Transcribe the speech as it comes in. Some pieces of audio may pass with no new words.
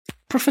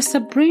Professor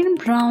Brain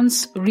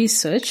Brown's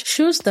research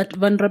shows that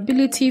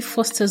vulnerability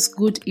fosters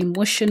good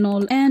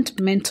emotional and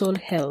mental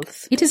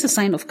health. It is a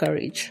sign of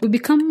courage. We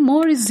become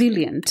more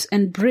resilient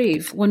and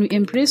brave when we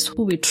embrace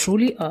who we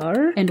truly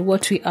are and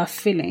what we are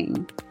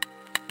feeling.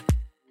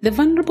 The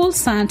Vulnerable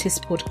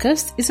Scientist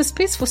podcast is a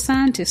space for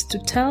scientists to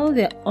tell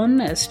their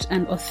honest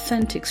and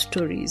authentic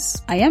stories.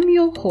 I am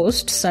your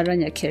host, Sarah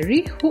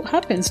Nyakeri, who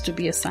happens to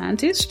be a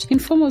scientist,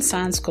 informal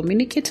science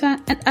communicator,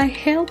 and I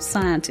help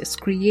scientists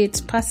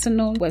create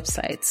personal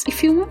websites.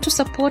 If you want to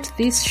support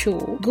this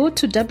show, go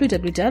to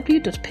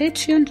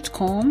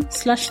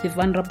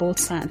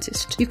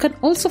www.patreon.com/thevulnerable-scientist. You can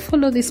also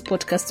follow this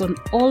podcast on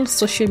all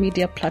social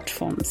media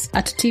platforms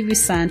at TV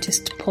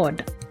Scientist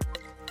Pod.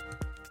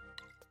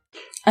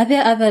 Are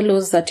there other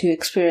lows that you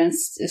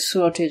experienced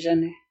throughout your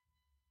journey?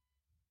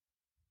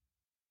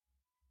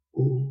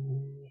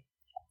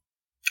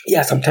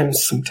 Yeah,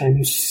 sometimes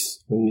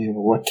when you're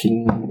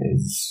working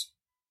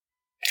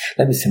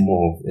let me say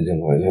more,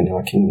 when you're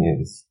working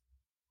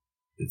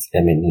it's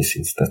M&E,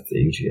 since that's the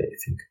area, I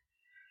think,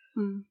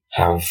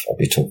 have a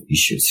bit of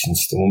issues.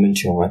 Since the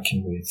moment you're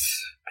working with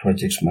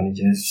project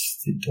managers,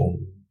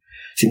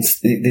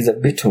 there's a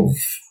bit of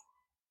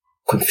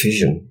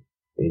confusion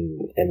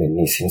in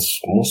M&E, since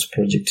most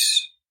project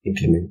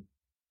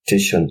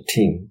implementation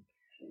team,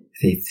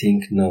 they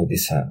think now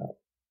these are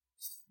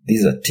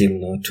team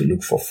now to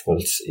look for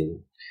faults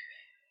in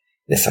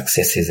the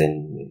successes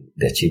and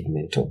the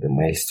achievement of the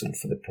milestone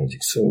for the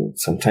project. So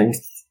sometimes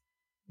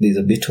there's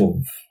a bit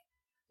of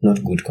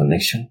not good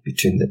connection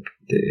between the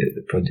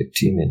project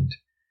team and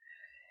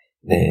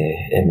the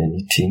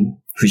M&E team,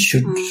 which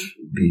should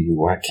be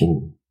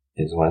working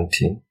as one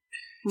team.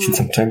 So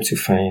sometimes you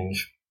find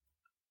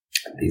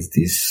there's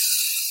this,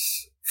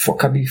 for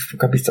Kabi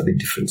it's a bit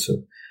different.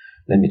 So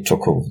let me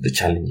talk of the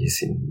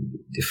challenges in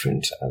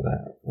different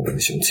other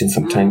organizations. Since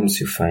sometimes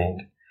you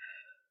find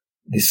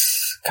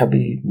this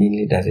Kabi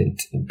mainly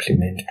doesn't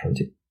implement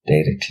project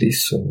directly,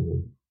 so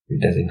it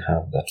doesn't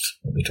have that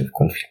a bit of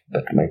conflict.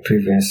 But my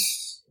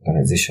previous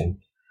organization,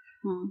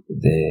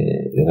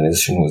 the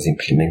organization was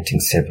implementing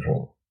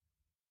several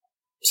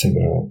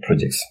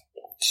projects.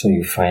 So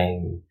you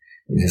find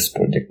this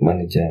project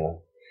manager,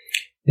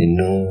 they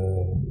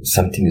know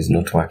something is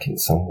not working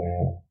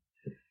somewhere,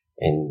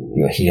 and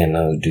you're here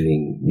now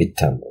doing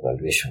midterm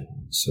evaluation.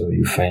 So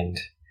you find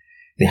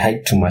they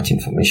hide too much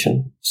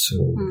information. So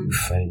you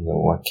find you're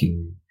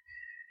working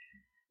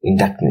in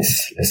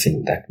darkness, let's say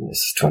in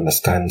darkness, to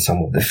understand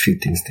some of the few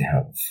things they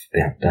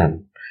have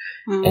done.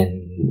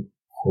 And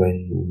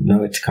when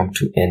now it comes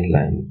to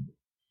end-line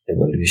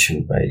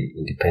evaluation by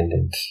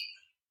independent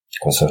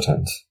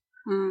consultants,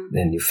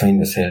 then you find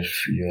yourself,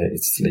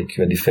 it's like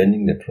you're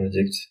defending the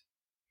project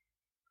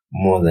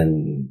more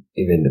than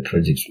even the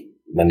project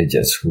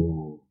managers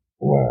who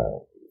were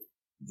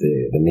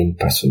the main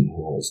person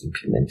who was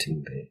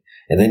implementing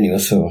and then you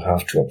also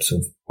have to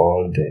absorb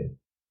all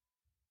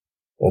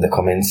the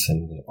comments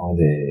and all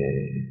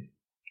the,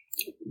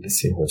 let's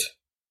say what,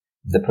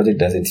 if the project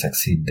doesn't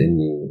succeed, then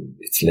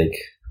it's like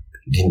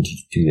you didn't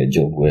do your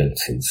job well,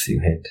 since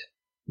you had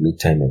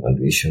midtime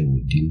evaluation,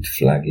 you didn't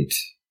flag it.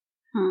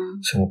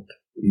 So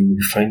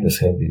you find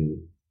yourself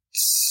in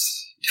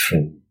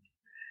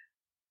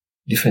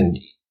different,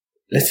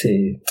 let's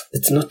say,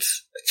 it's not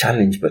a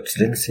challenge, but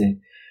let me say,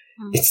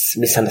 it's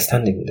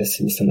misunderstanding. Let's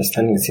say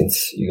misunderstanding,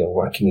 since you are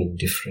working in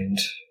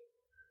different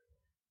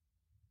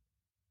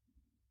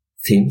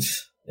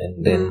themes,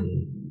 and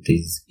then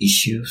there's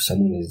issues.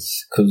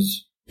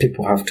 Because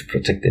people have to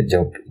protect their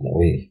job in a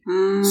way,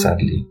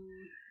 sadly.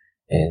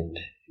 And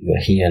you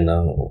are here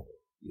now,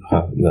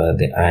 you are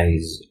the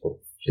eyes of,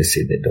 let's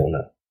say, the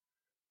donor,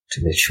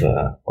 to make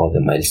sure all the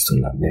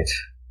milestones are met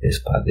as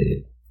per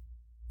the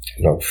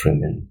log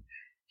frame, and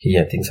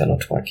here things are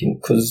not working.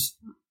 Because,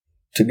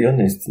 to be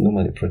honest,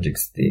 normally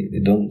projects, they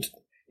don't,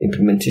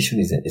 implementation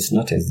is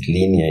not as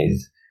linear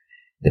as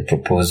the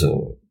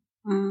proposal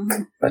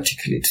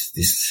articulates.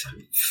 This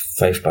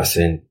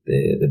 5%,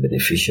 the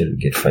beneficiary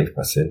get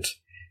 5%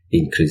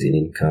 increase in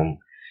income.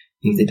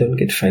 If they don't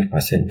get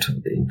 5%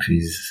 of the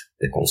increase,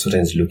 the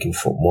consultant is looking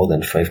for more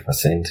than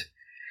 5%.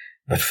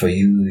 But for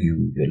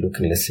you're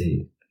looking, let's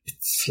say,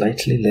 it's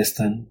slightly less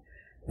than,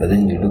 but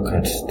then you look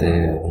at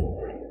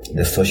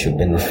the social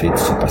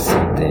benefits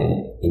supersede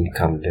the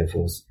income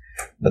levels,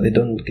 but they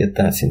don't get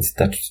that, since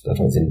that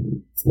was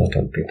it's not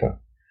on paper.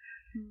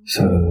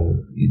 So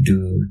you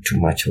do too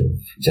much of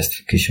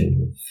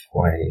justification of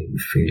why you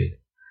feel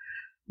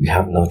you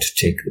have now to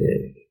take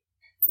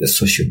the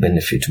social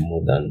benefit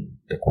more than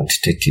the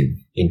quantitative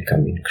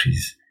income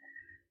increase.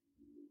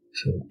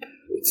 So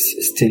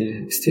it's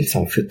still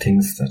some few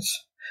things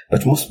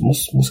but most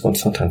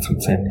consultants,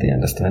 sometimes they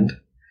understand.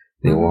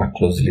 They work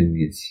closely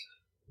with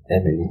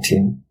M&E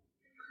team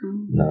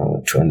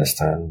now to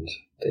understand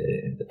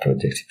the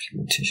project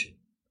implementation.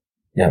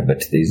 Yeah,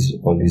 but there's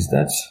always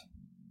that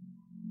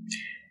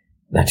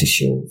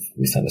issue of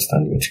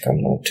misunderstanding when it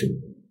comes now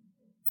to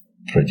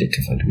project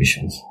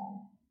evaluations.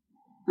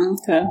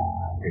 Okay.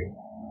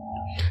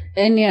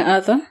 Any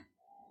other?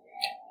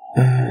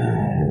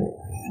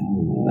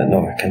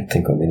 No, I can't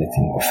think of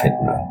anything of it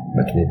now,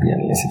 but maybe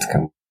unless it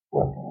comes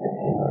up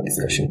in our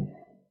discussion.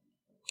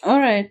 All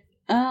right.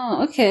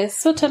 Oh, okay.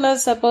 So tell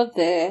us about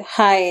the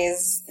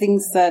highs,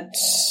 things that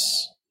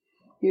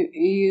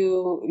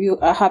you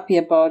are happy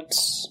about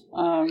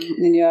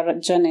in your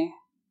journey,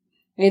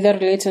 either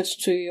related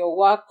to your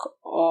work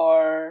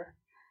or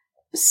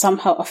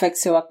somehow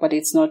affects your work, but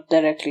it's not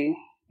directly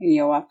in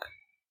your work.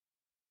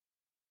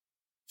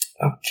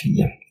 Okay,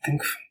 yeah. I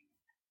think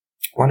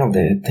one of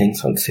the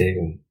things I'll say,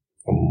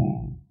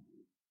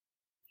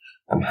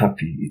 I'm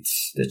happy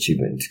it's the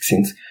achievement,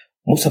 since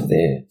most of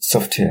the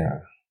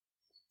software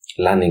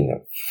learning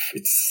I've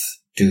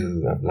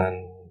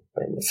learned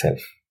by myself.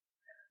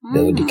 The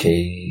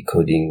ODK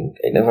coding,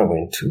 I never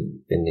went to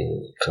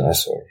any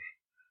class or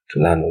to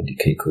learn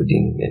ODK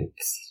coding, and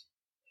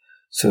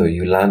so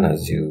you learn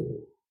as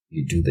you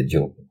do the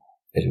job.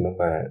 I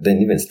remember,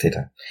 then even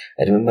Stata,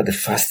 I remember the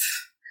first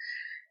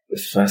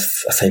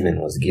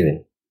assignment was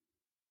given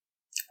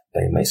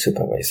by my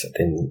supervisor.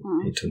 Then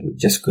he told me,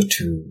 just go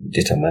to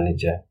data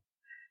manager,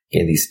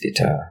 get this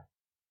data,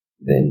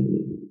 then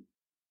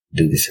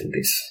do this and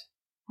this.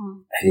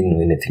 I didn't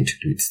know anything to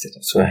do with data,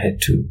 so I had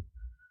to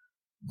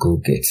go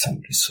get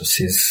some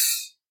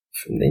resources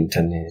from the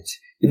internet.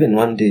 Even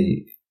one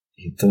day,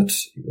 he thought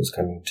he was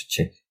coming to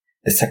check.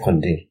 The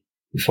second day,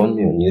 he found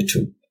me on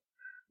YouTube,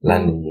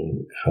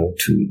 learning how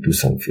to do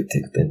some few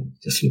things. Then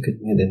just look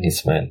at me, then he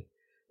smiled.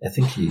 I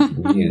think he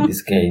knew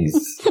this guy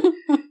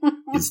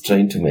is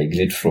trying to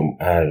migrate from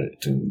R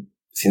to,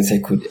 since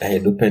I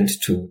had opened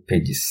 2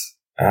 pages,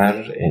 R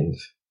and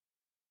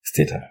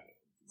Stata.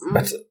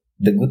 But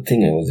the good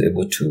thing, I was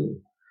able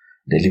to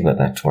deliver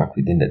that work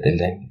within the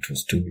deadline. It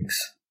was 2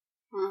 weeks.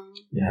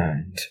 Yeah,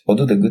 and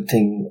although the good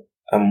thing,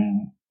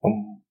 I'm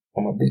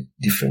a bit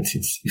different,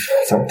 since if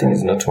something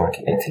is not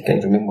working, I think I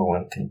remember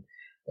one thing.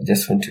 I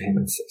just went to him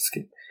and said,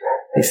 "Okay,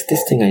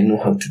 this thing I know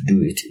how to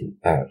do it in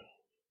R,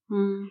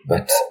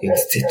 but in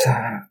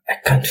Stata I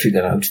can't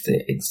figure out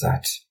the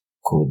exact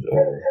code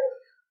or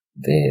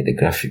the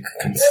graphic.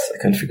 I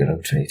can't figure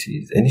out how it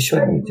is." And he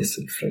showed me, just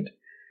said, "Fred,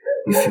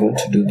 if you want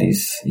to do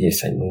this,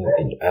 yes, I know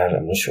in R,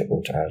 I'm not sure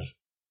about R."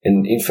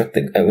 And in fact,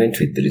 I went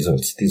with the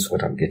results. This is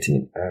what I'm getting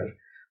in R.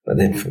 But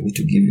then for me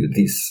to give you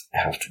this, I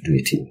have to do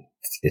it in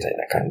Stata,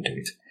 and I can't do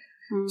it.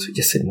 So he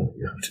just said, "No,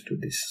 you have to do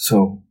this."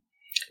 So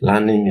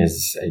learning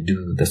as I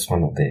do, that's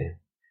one of the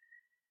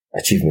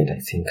achievement I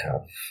think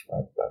I've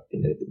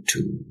been able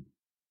to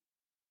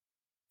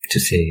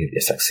say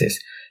a success.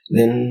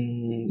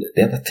 Then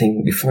the other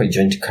thing, before I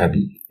joined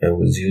Kirby, I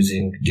was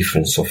using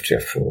different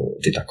software for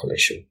data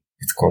collection.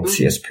 It's called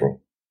CS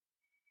Pro.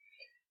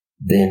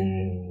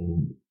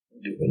 Then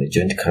when I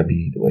joined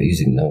Kirby, they were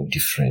using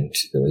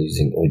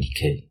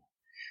ODK.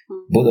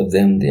 Both of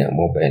them, they are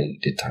mobile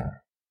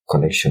data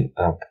collection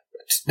app.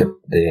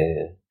 But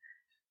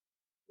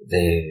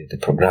the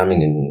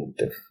programming and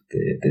the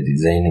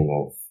designing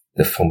of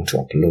the form to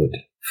upload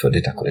for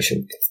data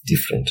collection is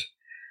different.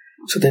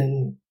 So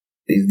then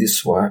is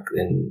this work,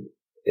 and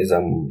as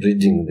I'm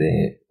reading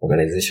the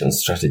organization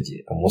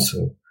strategy, I'm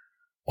also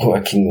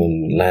working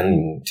on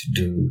learning to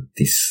do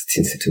this,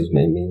 since it was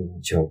my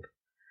main job.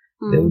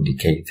 The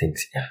ODK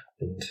things, yeah.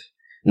 And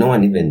no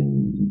one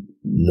even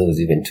knows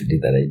even today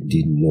that I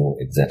didn't know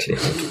exactly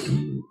how to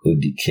do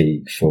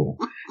ODK before.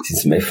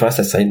 Since my first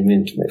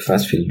assignment, my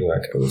first field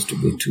work, I was to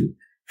go to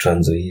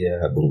Transoia,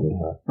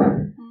 Mbugua,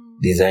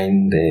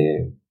 design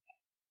the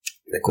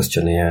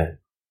questionnaire,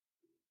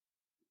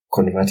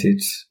 convert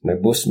it. My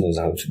boss knows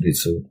how to do it,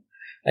 so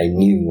I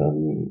knew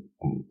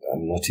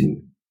I'm not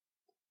in.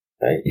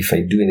 If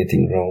I do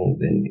anything wrong,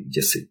 then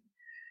just say,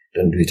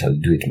 "Don't do it, I'll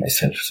do it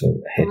myself."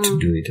 So I had to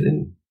do it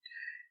and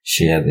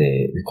share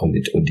we call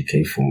it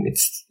ODK form.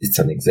 It's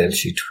an Excel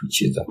sheet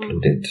which is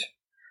uploaded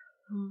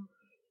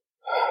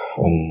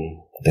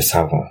on the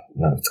server.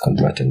 Now it's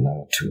converted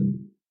now to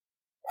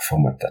a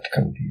format that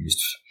can be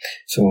used.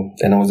 So,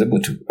 and I was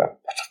able to,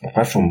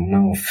 apart from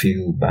now a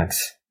few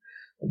bugs,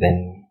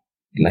 then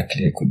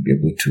luckily I could be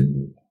able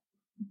to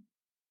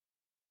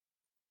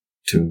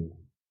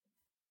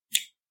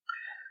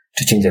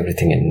change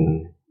everything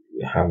and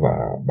have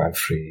a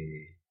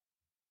bug-free.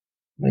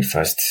 I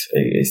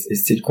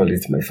still call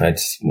it my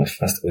first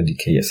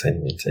ODK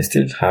assignment. I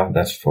still have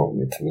that form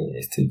with me.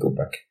 I still go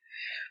back.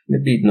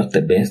 Maybe not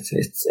the best.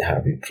 I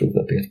have improved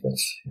a bit, but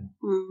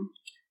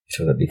it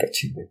was a big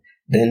achievement.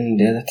 Then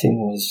the other thing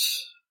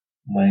was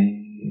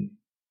my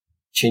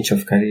change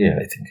of career.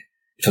 I think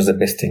it was the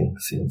best thing,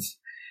 since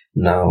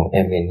now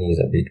M&E is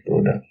a bit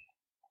broader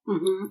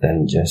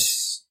than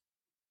just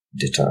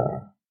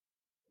data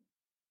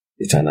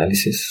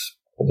analysis.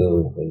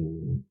 Although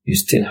when you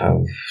still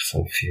have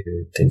some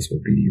few things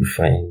maybe you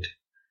find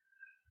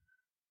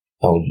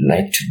I would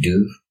like to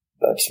do,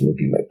 that's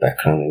maybe my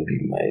background and be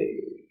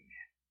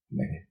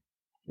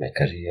my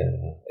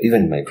career,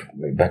 even my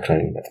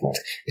background in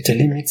mathematics. It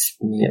limits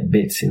me a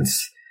bit,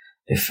 since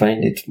I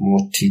find it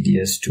more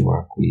tedious to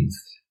work with,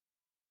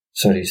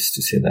 sorry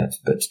to say that,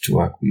 but to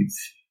work with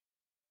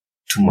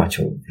too much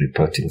of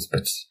reportings,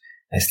 but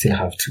I still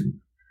have to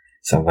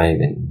survive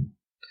and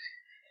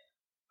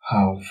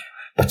have,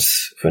 but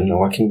when you're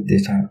working with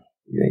data,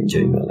 you're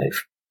enjoying your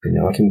life. When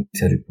you're working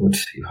with a report,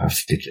 you have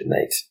sleepless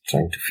nights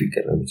trying to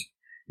figure out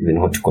even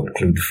what to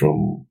conclude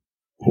from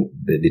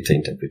the data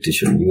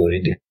interpretation. You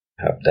already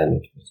have done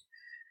it.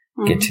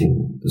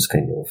 Getting those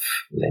kind of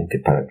lengthy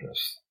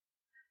paragraphs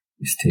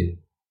is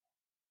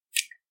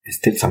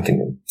still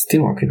something I'm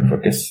still working in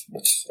progress,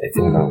 but I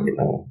think now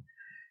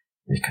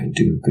we can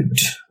do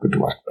good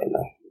work by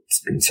now.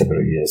 It's been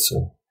several years,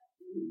 so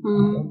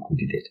we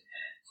did it.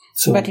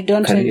 So, but you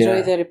don't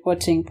enjoy the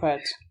reporting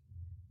part.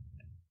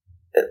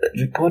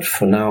 Report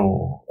for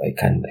now, I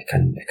can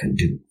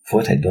do.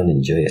 What I don't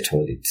enjoy at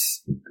all,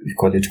 we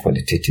call it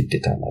qualitative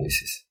data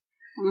analysis.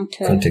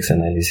 Okay. Context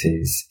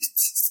analysis,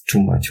 it's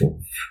too much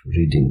of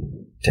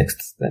reading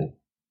texts then,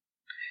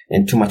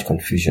 and too much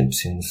confusion,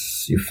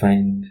 since you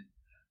find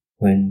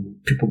when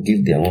people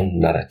give their own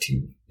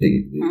narrative,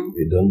 they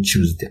don't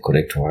choose the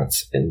correct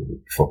words.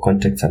 And for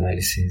context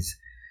analysis,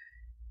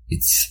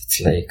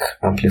 it's like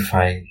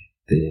amplify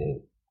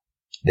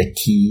the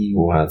key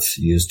words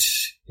used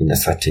in a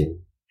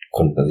certain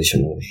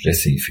conversation, or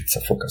let's say if it's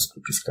a focus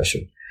group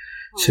discussion.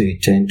 So you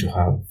tend to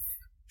have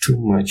too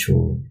much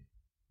of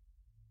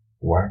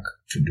work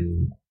to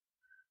do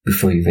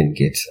before you even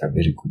get a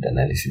very good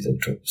analysis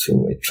out of it.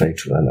 So I try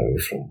to run away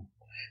from,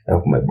 I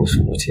hope my boss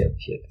will not hear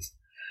this.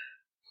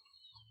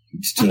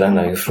 It's to run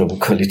away from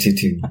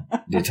qualitative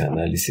data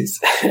analysis.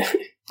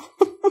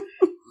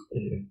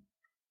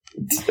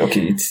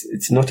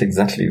 It's not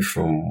exactly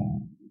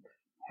from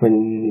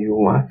when you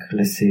work,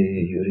 let's say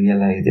you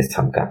realize there's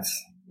some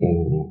gaps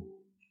in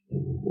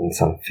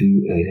some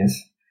few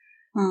areas,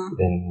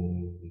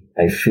 then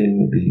I feel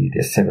maybe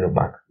there's several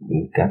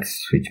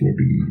gaps which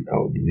maybe I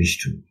would wish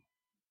to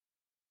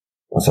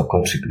also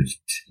contribute.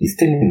 It's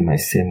still in my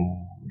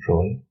same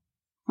role,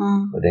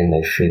 but then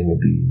I feel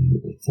maybe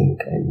I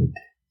think I need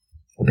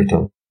a bit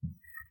of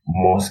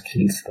more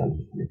skills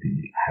than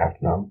maybe I have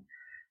now.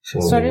 So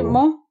sorry,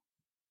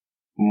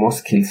 more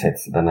skill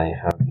sets than I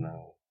have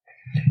now.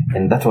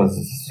 And that was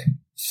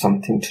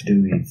something to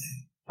do with,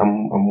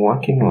 I'm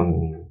working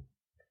on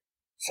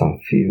some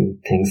few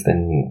things,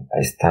 then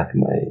I start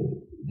my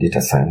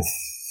data science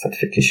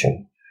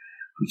certification,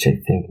 which I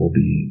think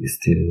maybe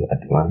still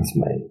advance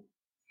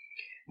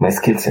my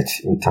skill set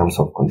in terms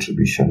of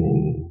contribution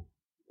in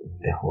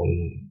the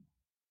whole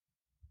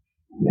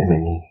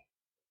M&E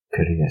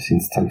career.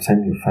 Since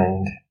sometimes you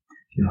find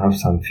you have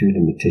some few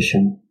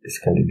limitations,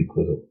 basically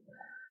because of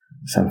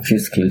some few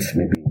skills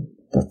maybe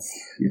that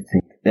you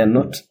think they are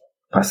not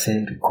per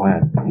se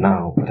required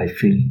now, but I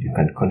feel you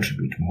can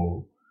contribute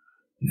more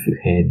if you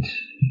had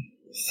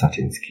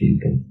certain skill.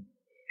 Then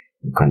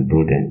you can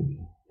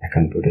broaden. I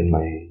can broaden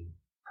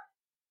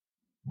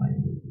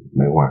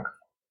my work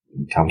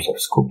in terms of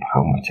scope,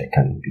 how much I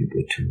can be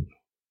able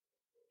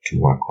to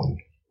work on.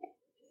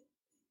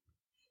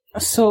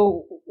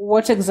 So,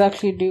 what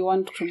exactly do you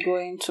want to go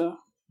into?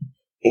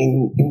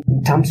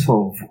 In terms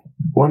of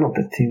one of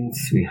the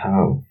things we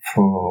have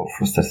for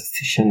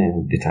statistician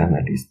and data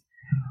analyst,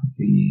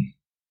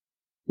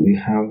 we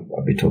have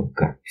a bit of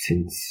gap,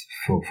 since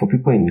for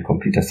people in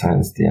computer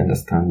science, they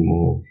understand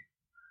more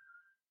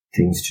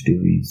things to do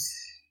with,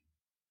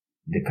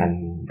 they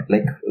can,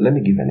 like, let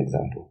me give an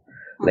example.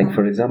 Like,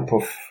 for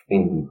example,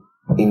 in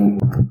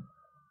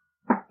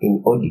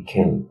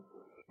ODK,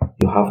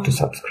 you have to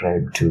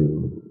subscribe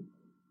to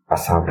a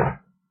server.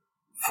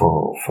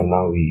 For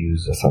now, we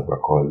use a server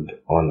called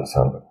On a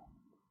Server,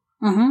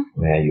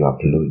 where you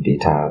upload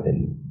data,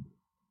 then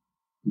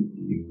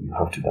you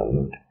have to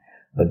download.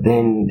 But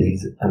then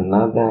there's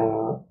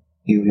another,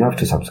 you have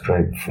to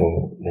subscribe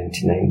for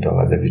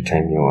 $99 every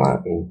time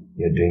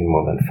you're doing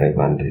more than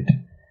 500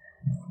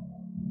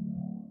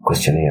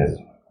 questionnaires.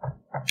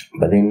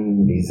 But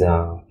then there's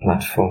a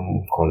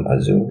platform called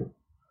Azure,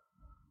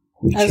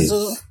 which is,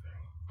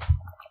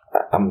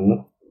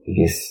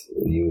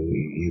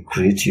 you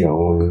create your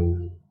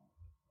own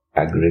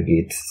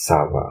aggregate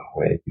server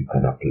where you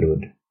can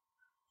upload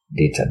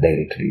data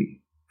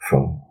directly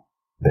from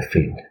the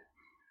field,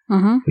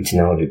 which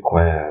now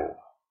require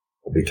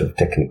a bit of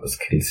technical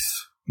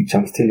skills, which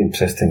I'm still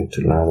interested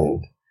to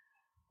learn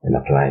and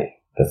apply.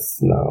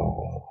 That's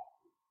now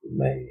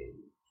my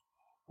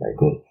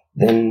goal.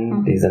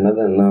 Then there's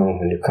another now,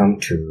 when you come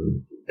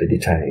to the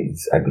data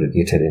is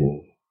aggregated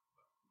in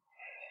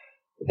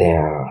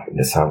there in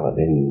the server,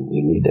 then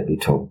you need a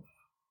bit of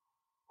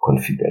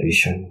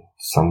configuration,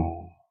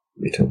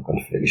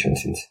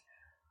 since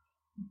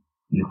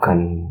you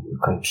can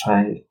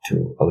try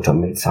to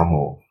automate some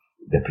of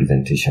the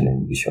presentation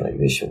and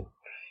visualization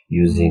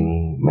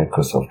using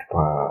Microsoft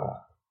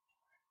Power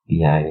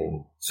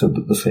BI. So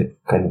those are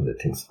kind of the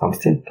things. I'm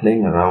still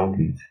playing around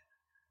with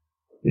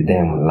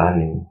them,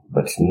 learning,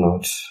 but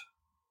not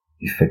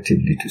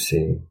effectively to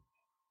say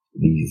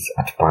these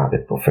at par the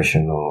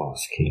professional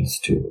skills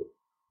to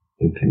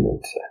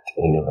implement at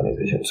any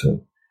organization.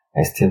 So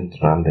I still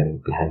run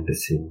them behind the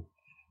scene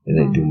as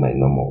I do my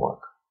normal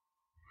work.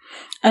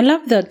 I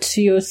love that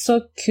you're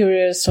so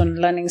curious on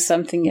learning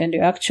something and you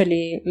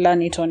actually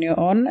learn it on your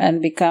own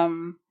and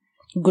become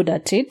good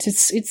at it.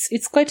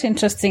 It's quite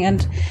interesting,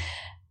 and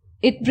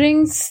it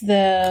brings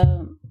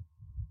the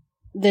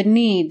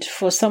need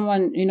for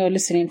someone,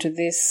 listening to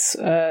this,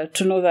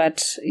 to know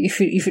that if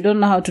you don't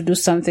know how to do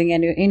something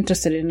and you're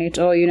interested in it,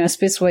 or a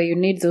space where you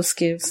need those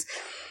skills,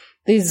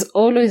 there's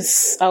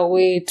always a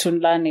way to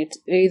learn it,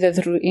 either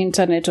through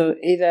internet or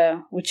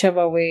either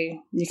whichever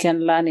way you can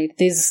learn it.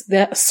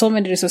 There are so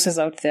many resources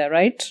out there,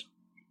 right?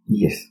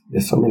 Yes,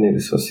 there's so many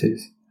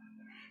resources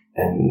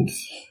and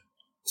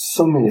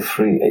so many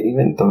free. I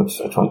even thought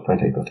at one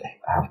point I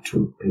have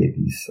to pay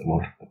this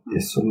amount.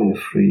 There's so many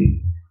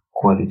free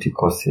quality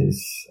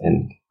courses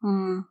and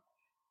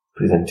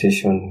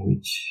presentation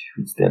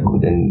which they're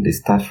good, and they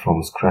start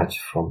from scratch,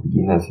 from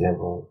beginners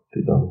level.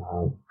 They don't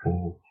have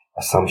any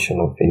assumption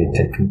of any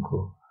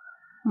technical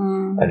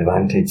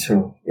advantage.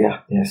 So yeah,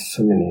 there's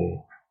so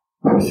many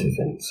courses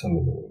and so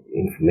many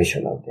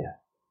information out there.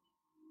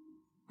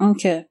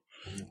 Okay,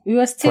 we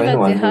were still at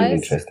the highs.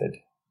 Interested.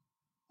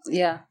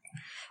 Yeah.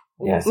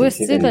 Yeah, we're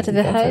still at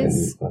the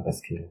highs.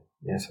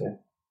 Yes, right.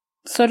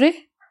 Sorry?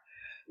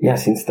 Yeah,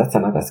 since that's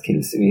another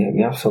skill.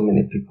 We have so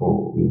many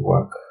people we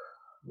work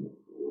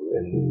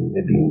in,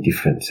 maybe in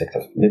different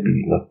sectors,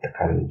 maybe not the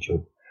current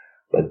job,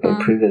 but the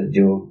previous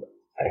job,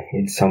 I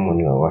had someone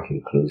we were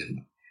working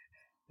closely.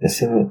 There's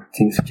several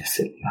things we just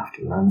said, you have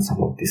to learn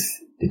some of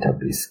these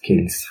database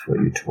skills for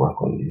you to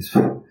work on this,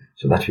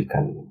 so that we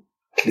can,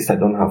 at least I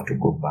don't have to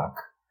go back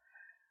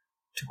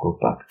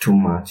too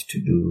much to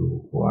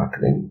do work.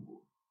 Then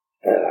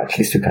at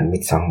least you can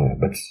meet somewhere,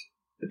 but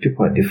the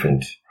people are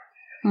different.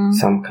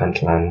 Some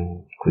can't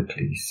learn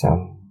quickly,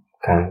 some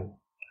can,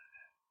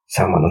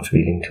 some are not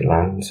willing to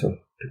learn, so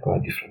people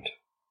are different.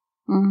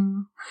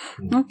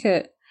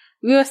 Okay.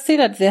 We are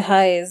still at the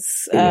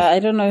highs. I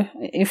don't know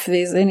if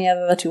there's any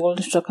other that you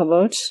want to talk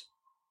about.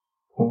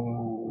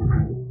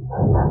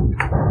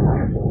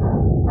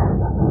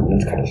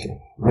 Not currently.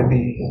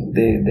 Maybe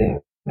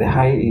the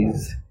high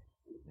is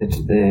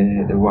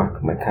the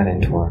work, my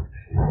current work.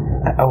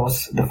 I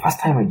was, the first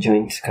time I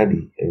joined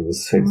Skadi, I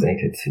was so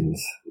excited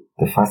since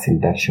the first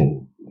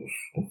induction.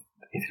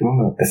 If you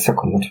remember the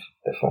second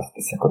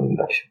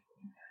induction.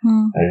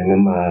 I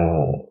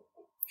remember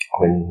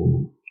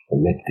when I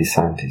met the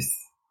scientist,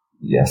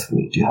 he asked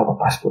me, do you have a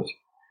passport?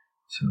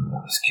 So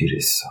I was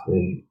curious,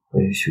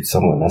 why should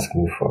someone ask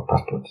me for a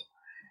passport?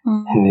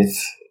 And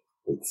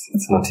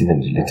it's not even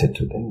related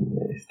to them.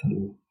 It's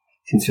totally,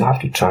 since you have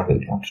to travel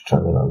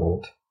a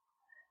lot.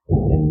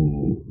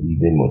 And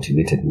even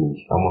motivated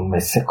me. I'm on my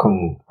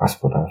second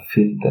passport. I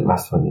filled the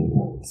last one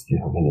in still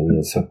how many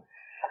years. So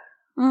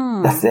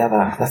that's the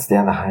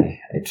other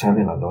high. I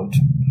travel a lot,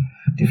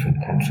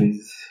 different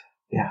countries.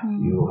 Yeah,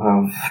 you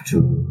have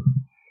to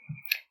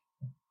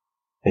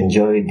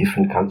enjoy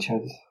different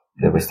cultures.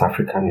 The West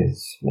African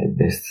is my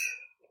best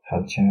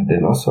culture.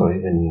 Then also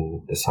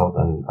even the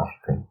Southern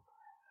African.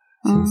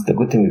 Since the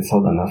good thing with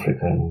Southern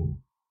African,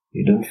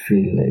 you don't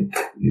feel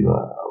like you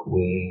are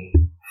away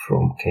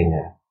from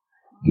Kenya,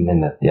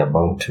 given that they are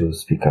Bantu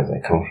speakers. I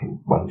come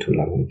from Bantu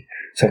language,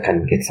 so I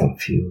can get some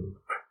few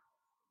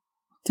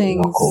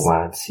local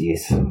words,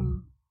 yes.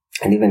 And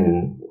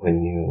even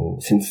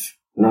since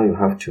now you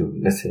have to,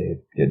 let's say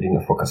you're doing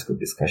a focus group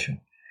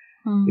discussion,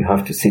 you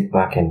have to sit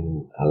back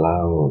and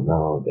allow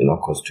now the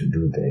locals to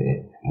do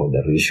the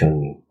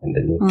moderation and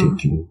the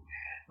note-taking,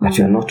 but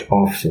you're not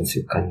off, since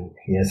you can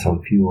hear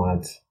some few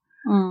words,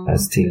 and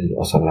still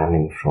also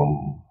learning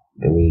from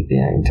the way they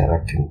are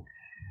interacting.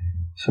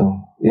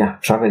 So, yeah,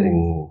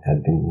 traveling has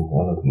been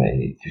one of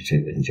my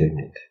future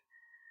enjoyment.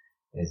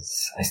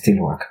 I still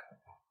work.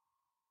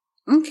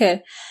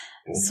 Okay.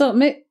 So,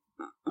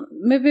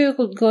 maybe we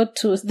could go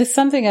to, there's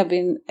something I've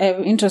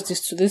interested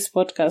to this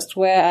podcast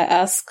where I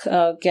ask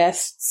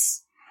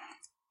guests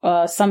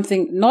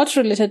something not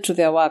related to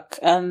their work.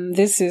 And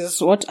this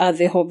is, what are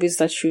the hobbies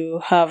that you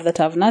have that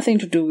have nothing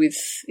to do with,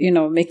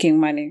 making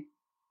money?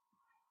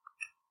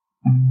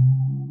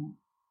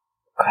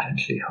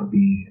 Currently,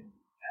 hobby.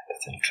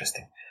 That's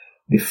interesting.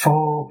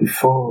 Before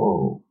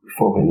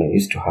when I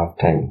used to have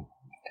time,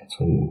 that's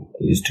when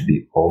I used to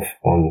be off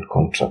on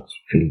contract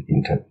field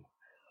interview.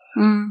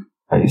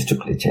 I used to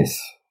play chess.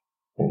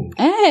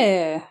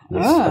 Hey,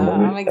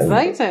 I'm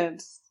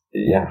excited.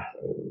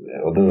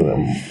 Although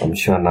I'm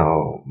sure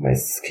now my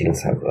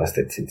skills have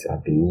rusted since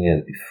I've been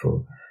years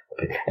before.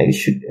 But I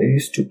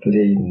used to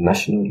play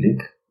National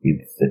League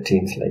with the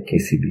teams like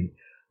KCB.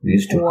 We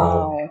used to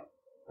have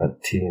a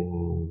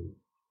team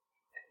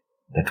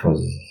it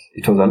was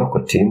a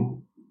local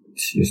team.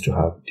 It used to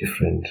have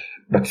different,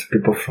 but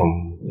people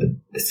from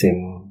the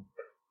same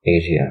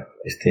area.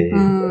 I stay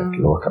at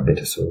Lower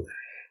Kabete, so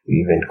we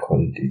even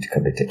called it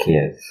Kabete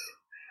Cares.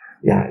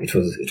 Yeah, it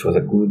was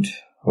a good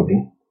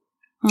hobby.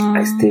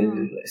 I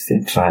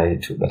still try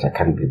to, but I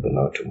can't be able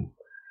now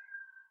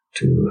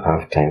to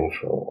have time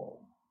for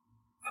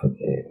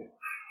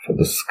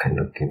those kind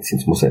of things,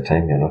 since most of the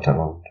time you're not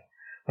around.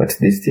 But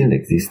they still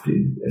exist.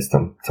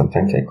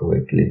 Sometimes I go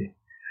and play.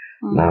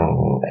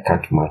 Now I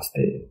can't match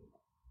the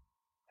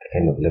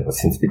kind of level,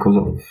 since because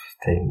of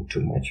staying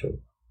too much.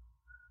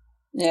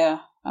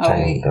 Yeah.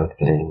 time without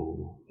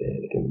playing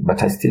the game.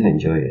 But I still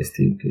enjoy it. I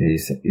still play.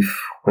 So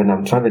when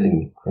I'm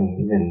traveling,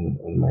 even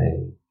on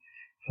my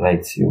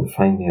flights, you'll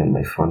find me on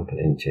my phone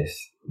playing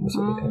chess most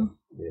of the time.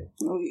 Yeah.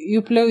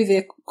 You play with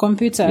the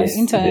computer,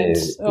 internet,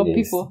 or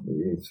people?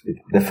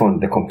 The phone,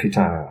 the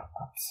computer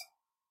apps.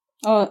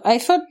 Oh, I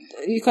thought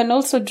you can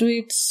also do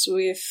it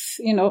with,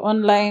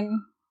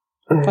 online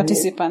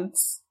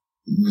participants.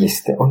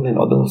 Yes, the online,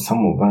 although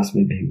some of us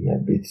maybe we are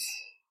a bit...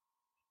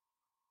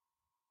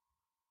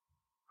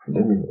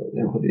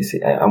 What do you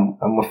say?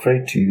 I'm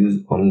afraid to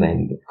use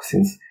online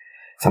since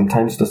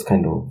sometimes those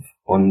kind of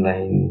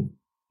online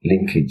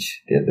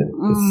linkage, they're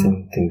the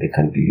same thing. They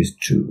can be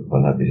used to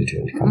vulnerability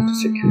when it comes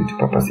to security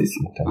purposes.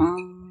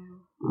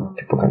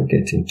 People can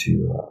get into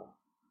your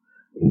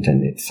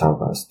internet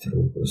servers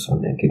through those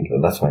online games.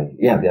 So that's why,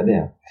 they're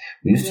there.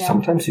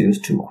 Sometimes we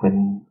used to,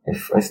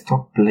 if I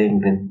stop playing,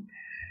 then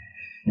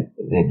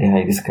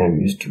this guy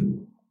we used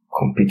to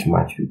compete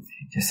much with,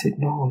 he just said,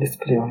 no, let's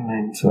play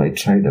online. So I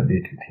tried a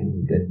bit with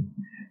him, then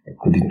I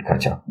couldn't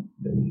catch up.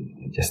 Then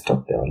I just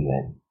stopped the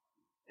online.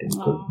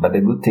 But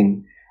the good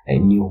thing, I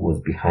knew who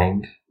was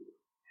behind.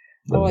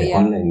 But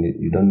online,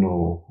 you don't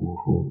know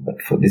who.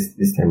 But for this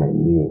time, I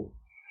knew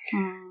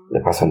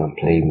the person I'm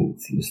playing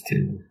with is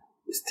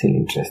still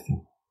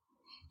interesting.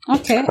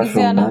 Okay. Apart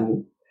from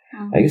that,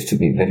 I used to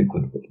be very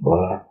good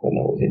footballer when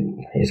I was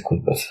in high school,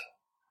 but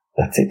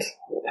that's it.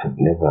 I've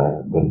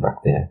never gone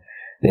back there.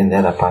 Then the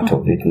other part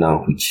of it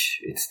now, which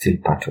it's still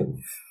part of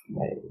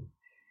my,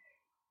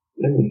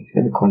 let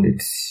me call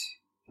it,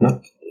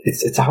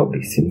 it's a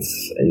hobby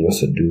since I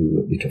also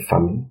do a bit of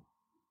farming.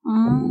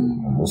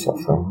 I'm also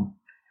a farmer.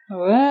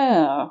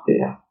 Wow.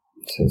 Yeah.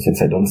 So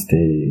since I don't stay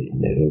in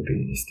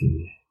Nairobi, I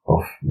stay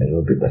off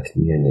Nairobi, but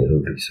near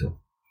Nairobi. So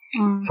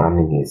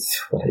farming is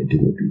what I do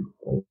maybe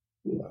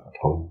at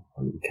home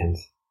on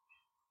weekends.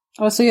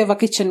 Oh, so you have a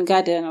kitchen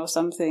garden or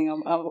something,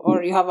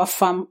 or you have a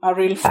farm, a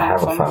real farm? I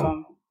have a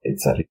farm.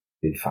 It's a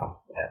real farm.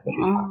 I have a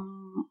real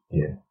farm.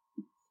 Yeah.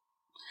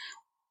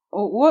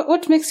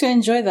 What makes you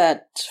enjoy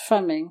that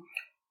farming?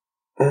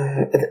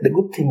 The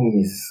good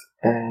thing is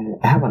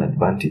I have an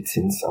advantage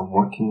since I'm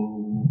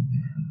working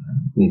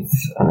with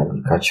an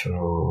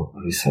agricultural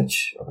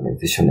research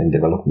organization and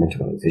development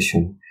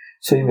organization.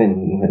 So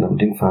even when I'm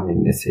doing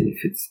farming, let's say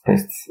if it's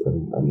pests,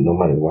 I'm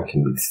normally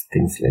working with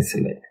things, let's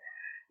say like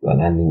you are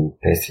learning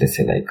pests, let's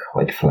say like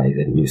whiteflies,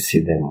 and you see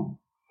them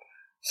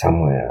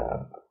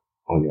somewhere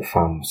on your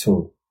farm.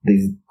 So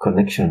there's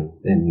connection.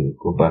 Then you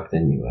go back,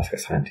 then you ask a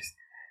scientist,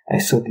 I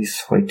saw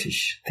this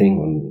whitish thing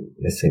on,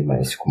 let's say, my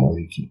Sukuma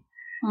wiki.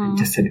 I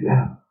just said,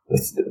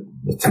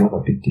 that's not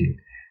a big deal.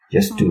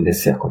 Just do,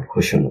 let's say, a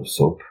concoction of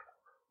soap.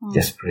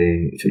 Just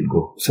spray, it will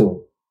go.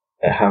 So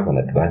I have an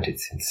advantage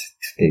since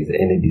if there's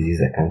any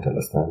disease I can't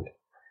understand.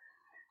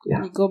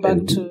 Yeah. You go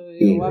back to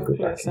your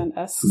workplace and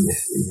ask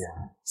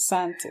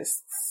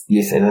scientists.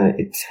 Yes, and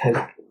it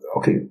helped.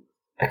 Okay,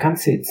 I can't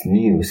say it's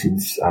new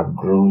since I've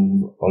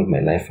grown, all my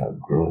life I've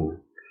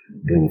grown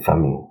doing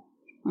farming,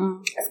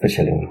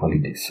 especially on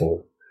holidays.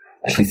 So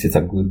at least it's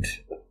a good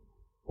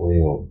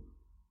way of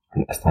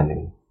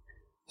understanding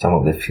some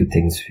of the few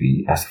things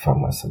we ask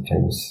farmers.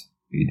 Sometimes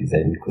we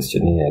design a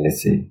questionnaire.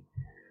 Let's say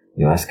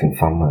you're asking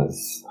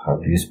farmers,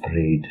 have you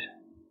sprayed?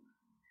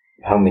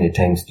 How many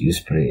times do you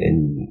spray?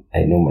 And I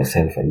know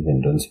myself, I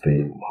even don't spray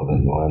more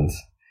than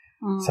once.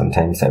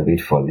 Sometimes I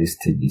wait for these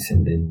stages,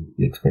 and then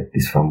you expect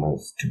these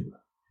farmers to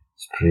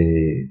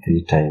spray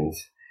 3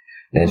 times.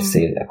 Let's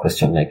say a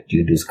question like, do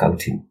you do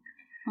scouting?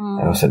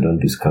 I also don't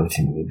do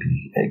scouting.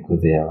 Maybe I go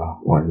there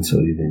once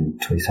or even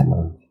twice a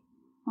month.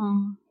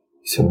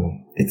 So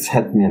it's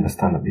helped me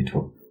understand a bit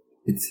of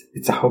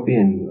it's a hobby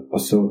and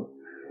also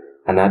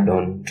an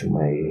add-on to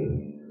my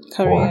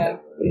career.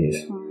 Work.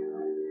 Yes.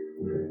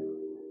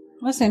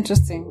 That's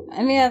interesting.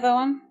 Any other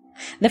one?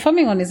 The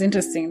farming one is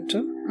interesting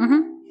too.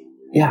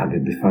 Yeah,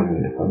 the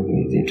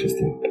farming is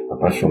interesting.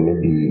 Apart from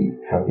maybe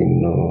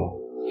having no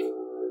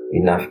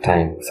enough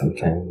time,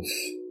 sometimes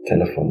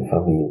telephone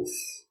farming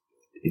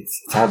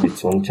it's have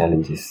its own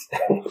challenges.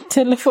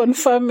 Telephone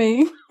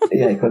farming.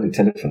 Yeah, I call it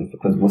telephone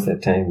because most of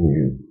the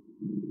time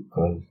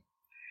because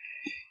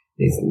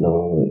there's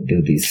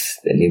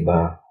the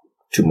labor,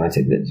 too much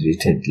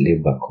exaggerated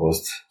labor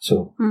cost.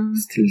 So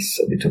still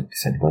a bit of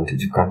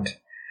disadvantage.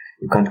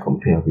 You can't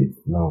compare with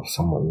now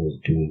someone who's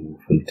doing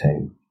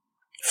full-time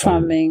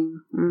farming.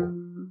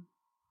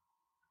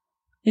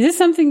 Is this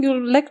something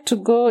you'd like to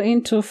go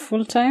into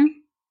full-time?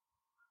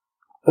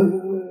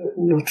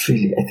 Not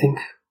really. I think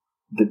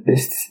the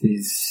best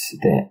is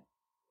the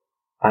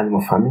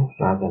animal farming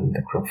rather than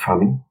the crop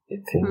farming. I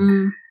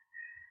think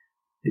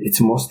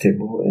it's more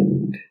stable,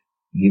 and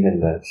given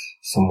that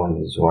someone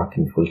is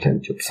working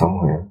full-time job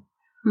somewhere,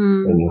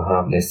 when you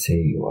have, let's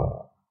say,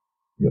 your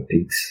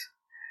pigs,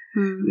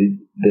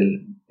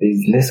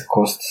 there's less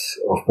costs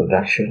of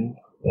production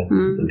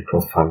than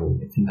crop farming.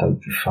 I think I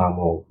would prefer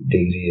more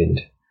dairy and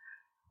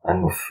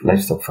animal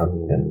livestock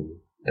farming than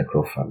the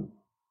crop farming.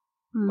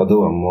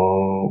 Although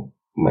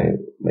my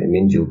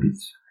main job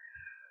is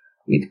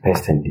with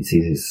pests and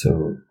diseases,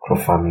 so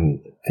crop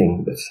farming is the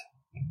thing, but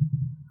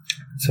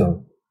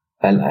So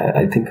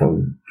I think I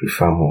would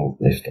prefer more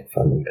livestock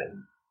farming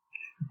than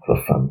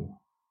crop farming.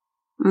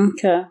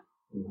 Okay.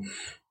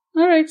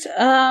 All right.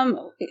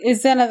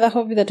 Is there another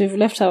hobby that we've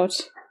left out?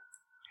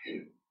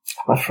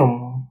 Apart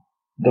from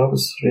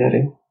dogs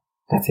rearing,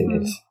 nothing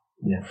else.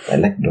 Yeah, I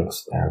like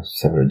dogs. I have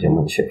several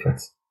German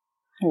shepherds.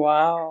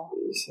 Wow.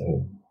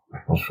 So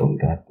apart from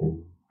that,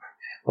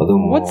 although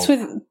more. What's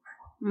with?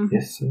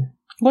 Yes, sir.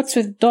 What's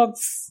with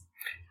dogs?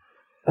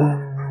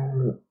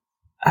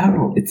 I don't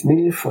know. It's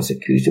mainly for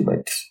security,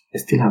 but I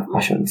still have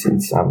passion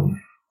since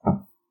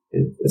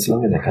as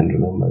long as I can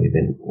remember,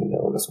 even when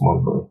I was a small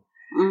boy.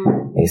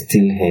 I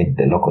still had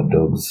the local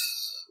dogs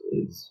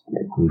as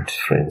my good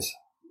friends.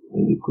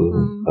 When you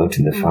go out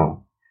in the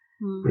farm,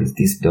 there's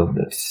this dog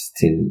that's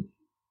still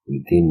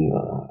within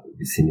your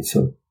vicinity.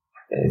 So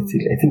I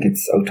think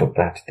it's out of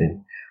that.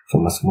 Then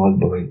from a small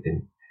boy,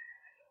 then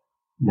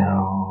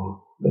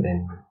now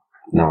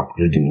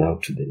upgrading now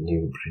to the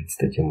new breeds,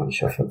 the German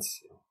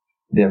Shepherds.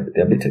 They're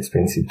a bit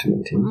expensive to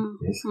maintain,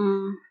 yes,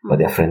 but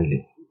they're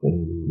friendly.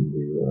 When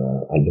you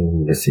are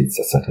alone, let's say it's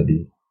a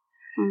Saturday,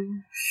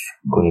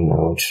 going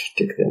out,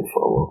 take them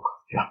for a walk.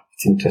 Yeah,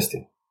 it's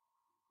interesting.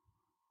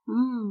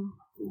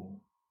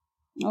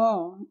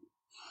 Oh,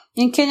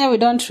 in Kenya we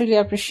don't really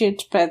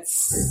appreciate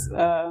pets.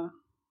 I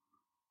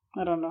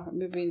don't know,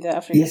 maybe in the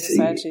African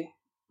society.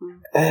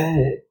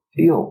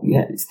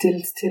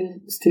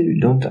 Still we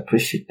don't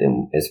appreciate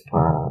them as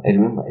per. I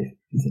remember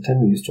the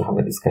time we used to have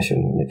a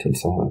discussion when I told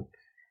someone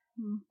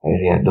I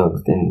rear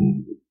dogs,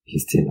 then he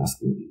still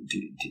asked me,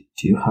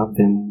 do you have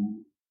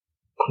them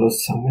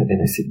close somewhere?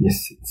 Then I said,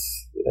 yes,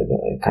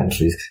 I can't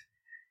risk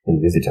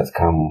when visitors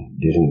come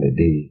during the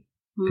day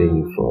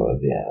paying for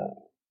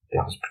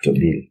their hospital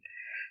bill.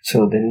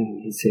 So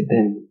then he said,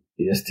 then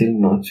you're still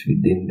not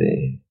within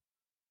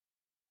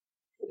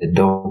the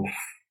dog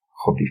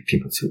hobby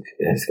people took.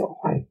 I said, oh,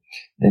 why?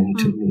 Then he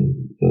told me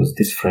there was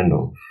this friend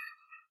of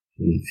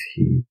his,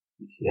 he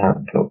had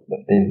a dog, but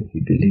then he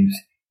believes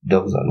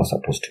dogs are not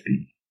supposed to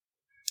be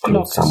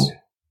close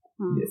somewhere.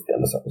 Yes, they are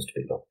not supposed to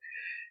be locked.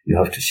 You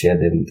have to share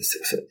them.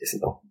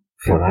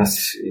 For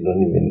us, you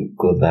don't even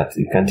go that.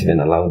 You can't even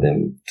allow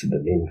them to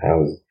the main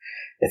house.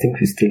 I think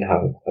we still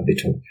have a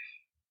bit of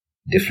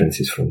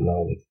differences from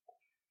now.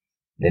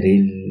 The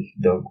real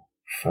dog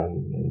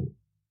fun and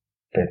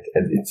pet.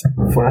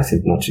 For us,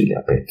 it's not really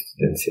a pet.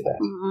 Don't say that.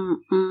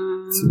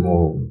 It's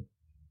more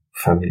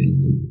family,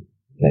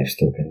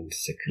 livestock, and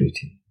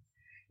security.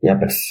 Yeah,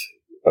 but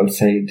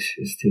outside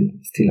is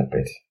still a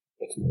pet,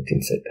 but not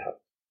inside the house.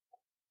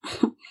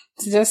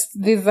 It's just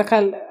this,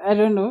 I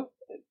don't know.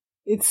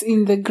 It's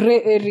in the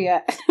gray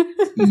area.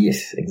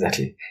 Yes,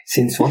 exactly.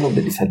 Since one of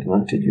the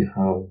disadvantages you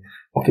have,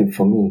 okay,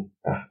 for me,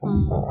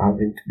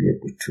 having to be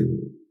able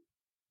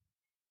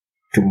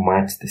to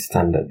match the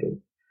standard of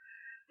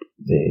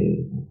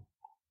the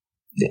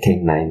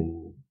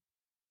K9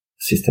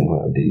 system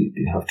where they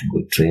have to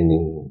go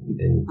training,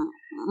 then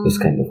those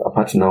kind of,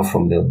 apart now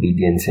from the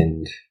obedience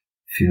and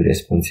few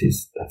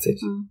responses, that's it.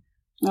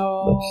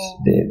 But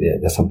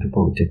there are some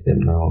people who take them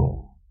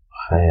now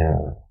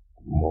higher,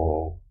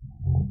 more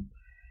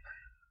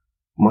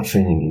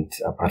training it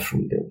apart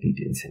from the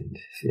obedience, and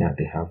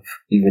they have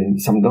even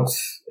some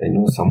dogs. I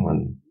know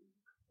someone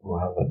who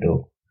have a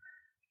dog.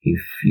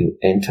 If you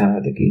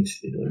enter the gate,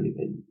 they don't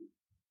even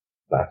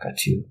bark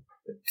at you.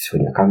 But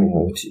when you're coming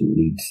out, you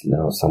need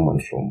now someone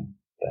from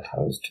that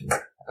house to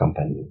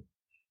accompany you,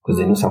 because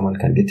they know someone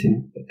can get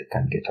in, but they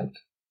can't get out.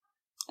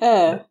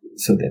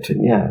 So they're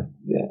training.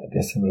 There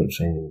are several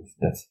trainings.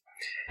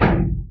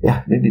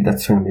 Maybe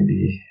that's why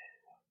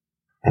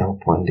I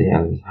hope one day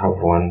I'll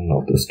have one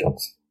of those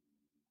dogs.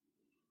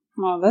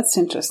 Oh, that's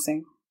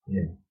interesting.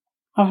 Yeah.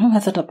 I've never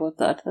thought about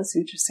that. That's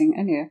interesting.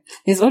 Anyway,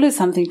 there's always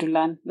something to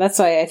learn. That's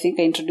why I think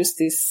I introduced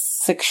this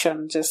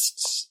section.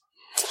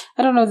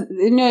 I don't know.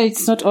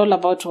 It's not all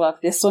about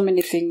work. There's so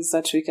many things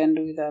that we can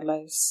do with our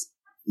lives.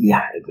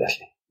 Yeah,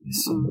 exactly.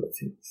 There's so many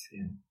things.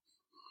 Yeah.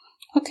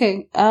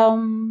 Okay.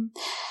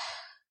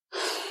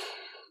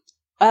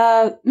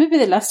 Maybe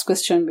the last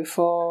question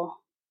before,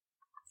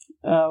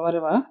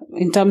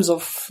 in terms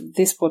of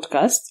this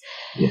podcast.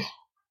 Yes.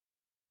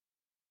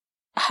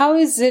 How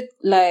is it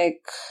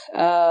like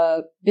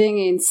being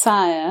in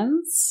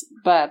science,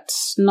 but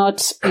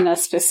not in a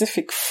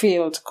specific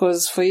field?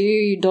 Because for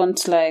you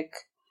don't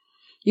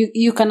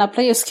you can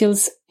apply your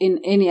skills in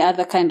any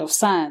other kind of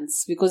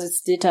science because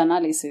it's data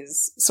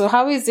analysis. So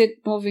how is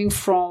it moving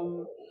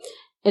from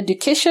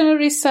educational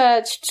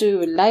research to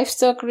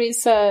livestock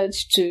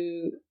research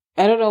to,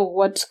 I don't know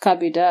what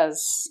Kabi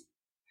does?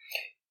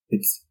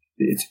 It's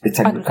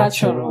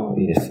agricultural.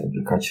 Yes,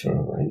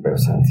 agricultural and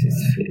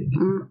biosciences field.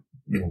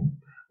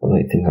 Although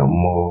I think I'm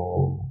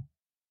more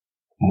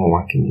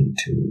working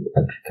into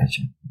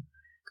agriculture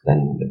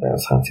than the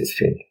biosciences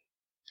field.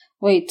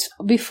 Wait,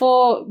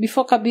 before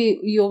Kabi,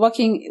 you're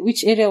working,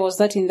 which area was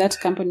that in that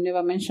company you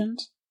never mentioned?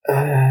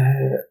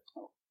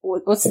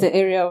 What's the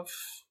area of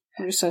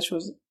research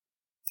was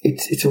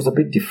it? It was a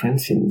bit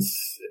different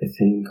since I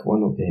think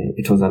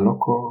it was a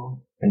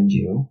local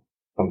NGO.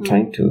 I'm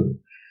trying to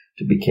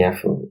to be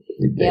careful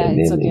with the Yeah,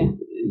 it's naming. okay.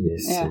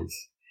 Yes, Yeah.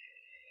 yes.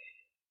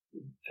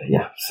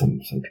 Yeah, some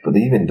people,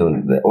 they even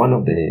don't, one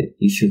of the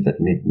issues that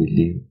made me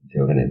leave the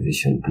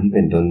organization, they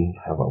even don't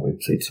have a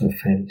website, so I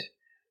felt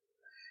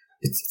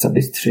it's a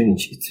bit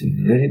strange. It's a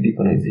very big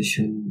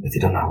organization, but they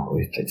don't have a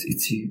website.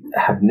 I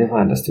have never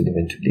understood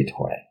even to date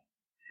why.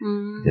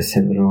 There's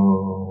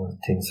several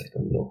things I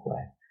don't know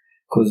why.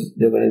 Because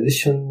the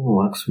organization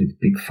works with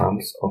big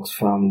farms,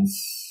 Oxfams,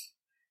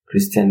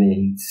 Christian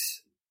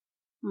Aids.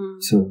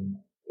 So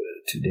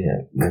today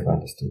I've never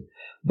understood.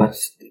 But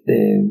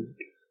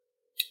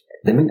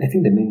I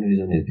think the main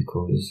reason is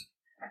because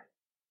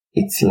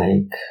it's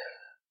like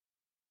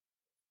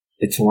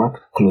it's worked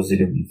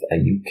closely with a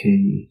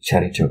UK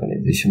charity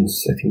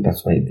organizations. I think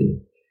that's why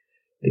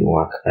they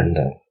work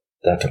under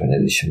that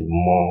organization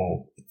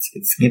more.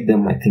 It's give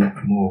them, I think,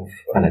 more of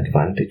an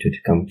advantage when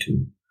it comes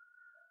to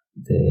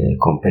the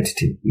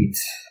competitive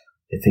bids.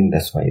 I think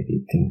that's why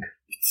they think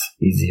it's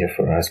easier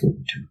for us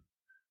maybe to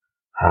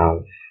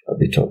have a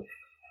bit of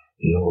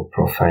low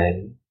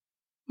profile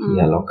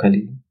here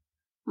locally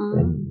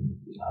and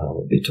have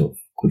a bit of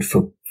good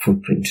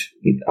footprint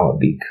with our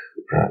big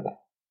brother.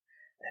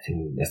 I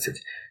think that's it.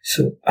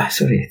 So,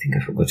 sorry, I think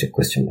I forgot your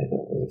question. I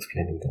was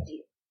explaining that.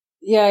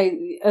 Yeah,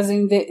 as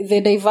in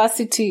the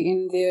diversity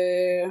in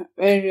the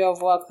area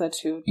of work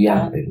that you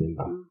Yeah, I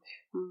remember.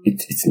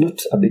 It's not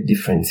a bit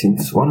different,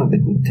 since one of the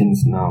good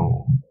things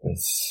now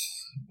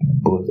is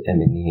both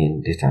M&E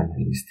and data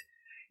analyst.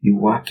 You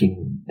work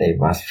in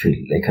diverse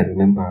field. Like I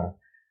remember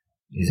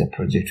there's a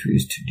project we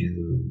used to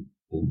do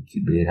in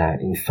Kibera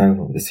in 5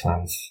 of the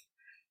slums.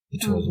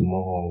 It was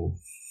more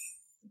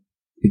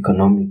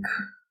economic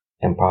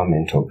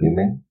empowerment of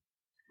women.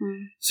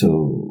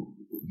 So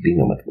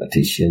being a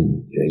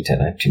mathematician, you're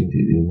interacting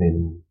with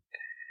women,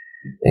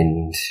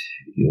 and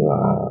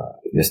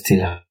you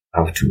still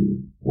have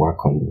to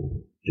work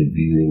on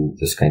reviewing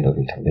this kind of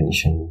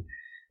intervention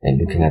and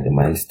looking at the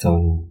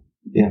milestone.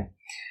 Yeah.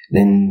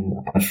 Then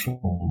apart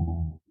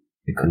from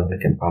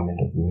economic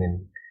empowerment of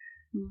women,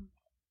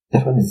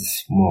 that one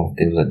is more.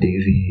 There was a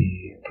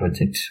dairy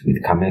project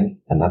with camel,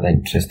 another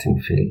interesting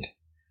field.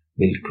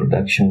 Milk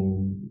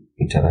production,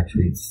 interact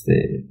with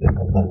the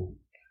northern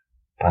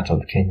part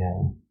of Kenya.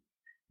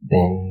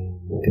 Then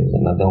there was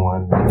another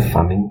one with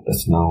farming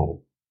that's now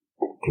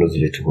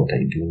closely to what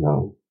I do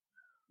now.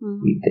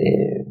 With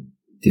the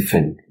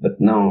different, but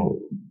now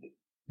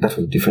that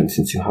was different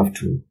since you have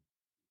to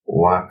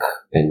work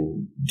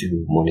and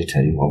do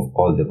monitoring of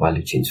all the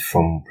value chains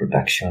from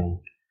production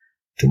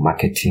to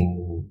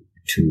marketing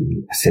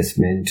to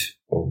assessment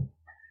of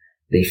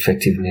the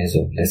effectiveness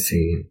of, let's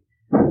say,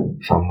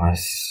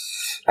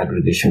 farmers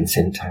aggregation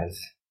centers.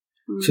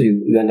 So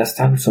you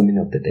understand so many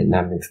of the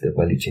dynamics, the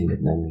value chain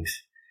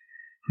dynamics,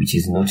 which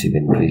is not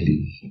even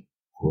really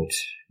what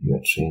you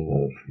are trained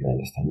or you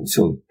understand.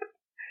 So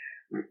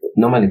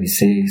normally we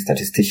say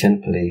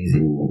statistician plays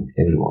in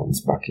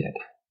everyone's backyard.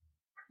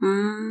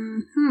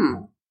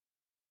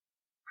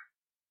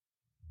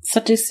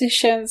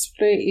 Statisticians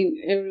play in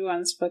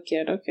everyone's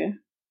backyard. Okay.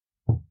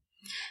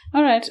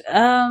 All right.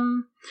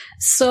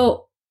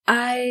 So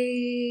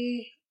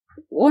I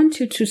want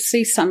you to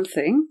say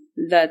something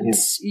that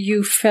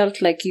you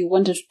felt like you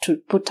wanted to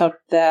put out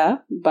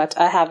there, but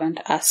I haven't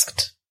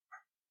asked.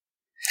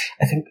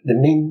 I think the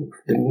main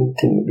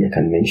thing maybe I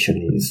can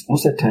mention is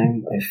most of the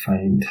time I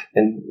find,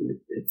 and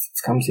it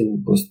comes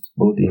in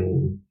both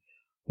in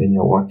when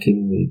you're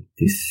working with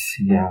this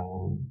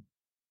young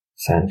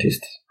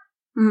scientist,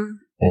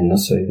 and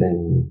also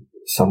even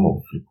some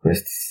of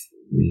requests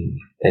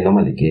I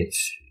normally get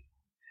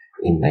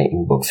in my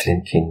inbox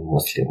linking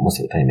most of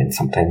the time, and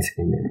sometimes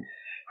email.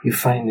 You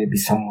find maybe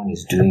someone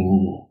is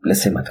doing,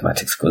 let's say,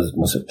 mathematics, because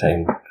most of the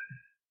time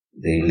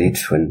they late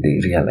when they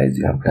realize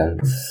you have done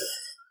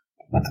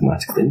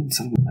mathematics. Then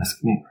someone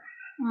asks me,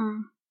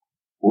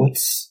 what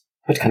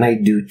can I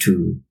do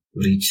to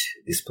reach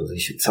this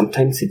position?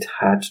 Sometimes it's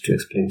hard to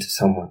explain to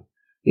someone,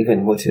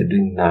 even what you're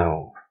doing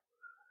now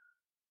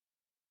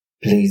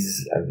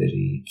plays a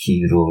very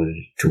key role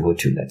to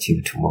what you'll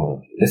achieve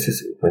tomorrow. This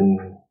is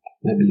when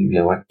maybe we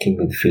are working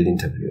with field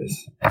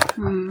interviewers,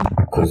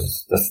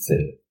 because that's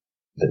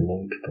the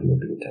main people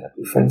maybe interact.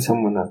 You find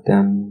someone have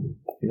done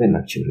even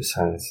actual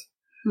science,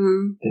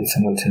 then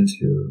someone tells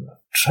you,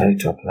 try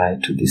to apply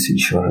to this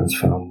insurance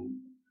firm.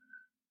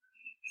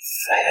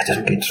 I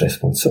don't get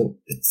response. So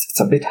it's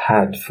a bit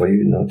hard for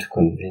you now to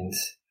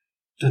convince.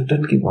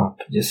 Don't give up.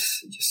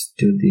 Just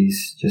do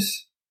this.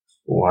 Just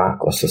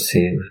work. Also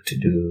save to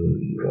do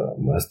your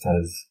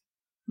masters.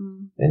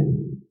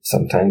 And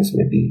sometimes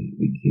maybe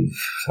we give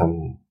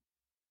some,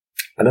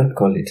 I don't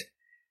call it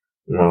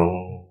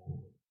wrong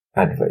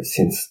advice,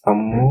 since a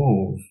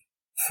move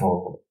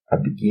for a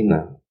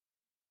beginner.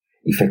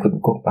 If I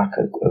could go back,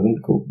 I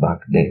wouldn't go back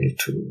daily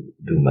to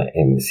do my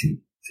MSc,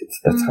 since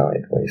that's how I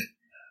advise.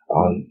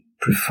 I'll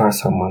prefer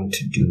someone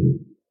to do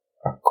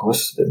a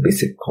course, the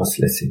basic course,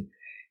 let's say.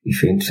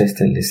 If you're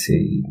interested, let's say,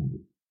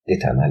 in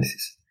data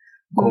analysis,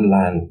 go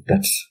learn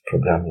that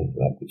programming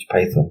language,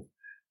 Python.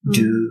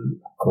 do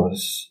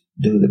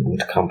the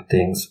boot camp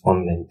things,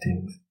 online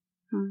things.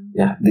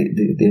 Yeah,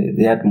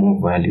 they add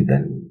more value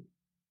than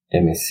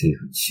MSc,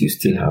 which you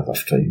still have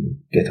after you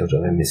get out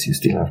of MSc. You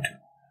still have to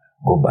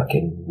go back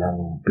and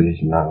now build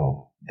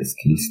the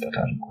skills that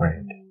are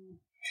required.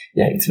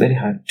 Yeah, it's very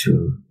hard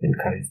to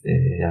encourage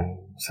the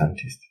young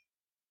scientists,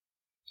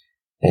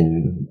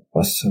 and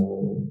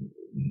also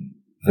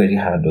very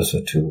hard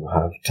also to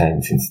have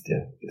time, since there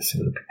are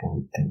several people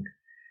who think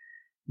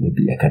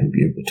maybe I can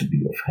be able to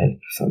be of help.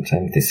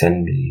 Sometimes they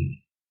send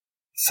me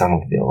some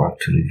of their work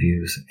to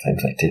review.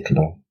 Sometimes I take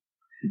long.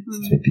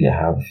 Since maybe I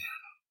have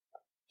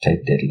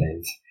tight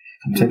deadlines.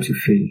 Sometimes you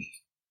feel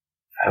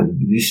I would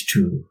wish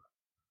to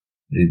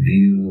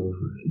review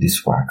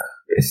this work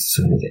as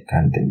soon as I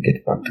can, then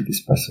get back to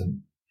this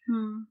person.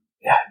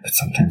 Yeah, but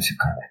sometimes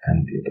I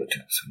can't be able to.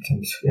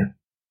 Sometimes, yeah.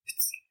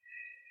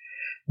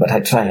 But I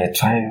try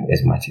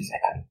as much as I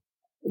can.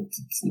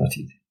 It's not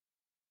easy.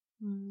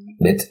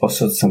 But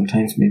also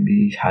sometimes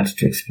maybe hard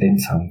to explain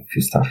some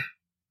few stuff.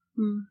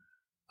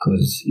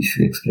 Because if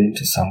you explain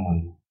to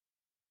someone,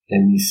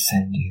 let me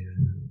send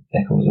you,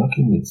 like I was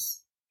working with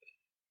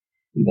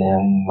the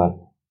young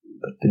man,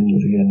 but then you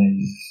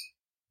realize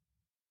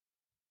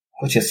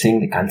what you're saying,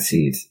 they can't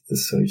see it.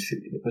 So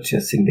what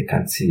you're saying, they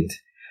can't see it.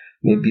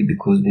 Maybe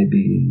because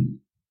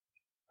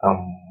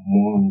I'm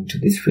more into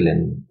this field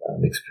and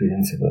I've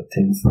experienced about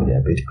things, they're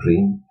a bit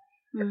green.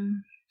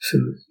 So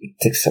it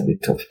takes a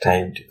bit of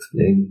time to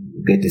explain.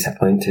 You get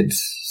disappointed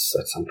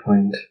at some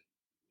point.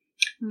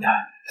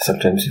 Yeah,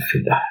 sometimes you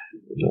feel that,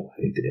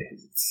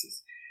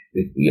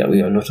 we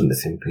are not on the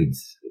same page.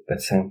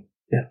 But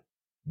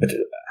but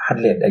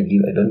hardly I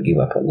don't give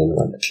up on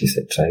anyone. At least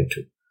I try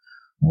to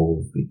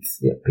move with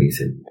their pace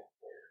and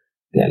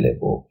their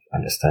level of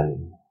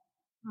understanding.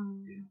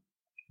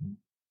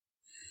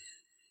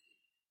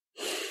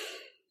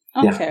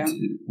 Okay. Yeah,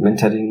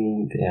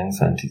 mentoring the young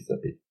scientists is a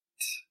bit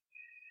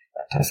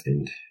a task,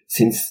 and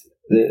since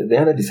the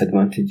other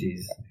disadvantage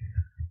is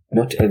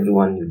not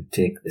everyone will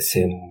take the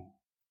same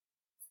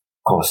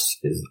course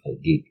as I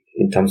did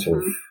in terms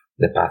of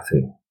the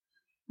pathway.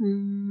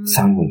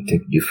 Some will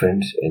take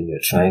different, and you're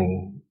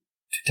trying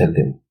to tell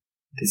them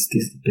this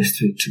is the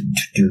best way to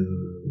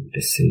do,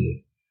 let's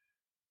say,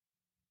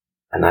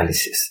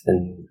 analysis.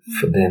 And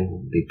for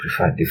them, they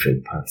prefer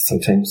different paths.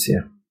 Sometimes,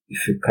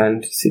 if you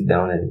can't sit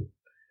down and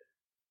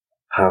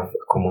have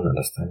a common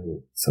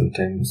understanding,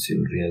 sometimes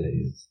you'll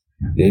realize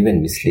you're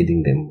even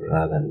misleading them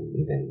rather than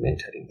even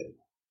mentoring them.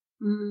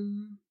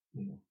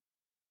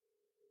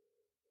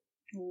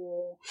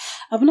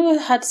 I've never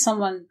had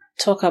someone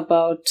talk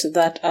about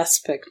that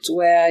aspect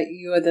where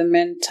you're the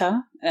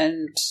mentor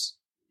and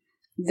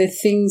the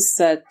things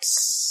that,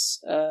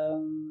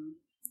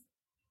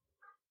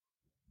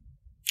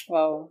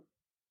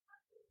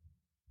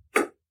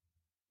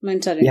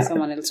 mentoring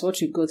someone else,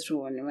 what you go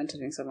through when you're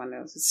mentoring someone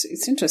else.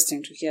 It's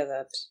interesting to hear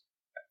that.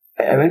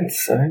 I went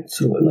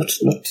through,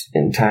 not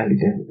entirely,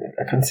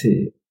 I can't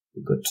say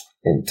got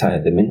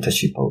entire, the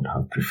mentorship I would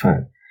have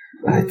preferred.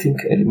 But I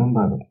think I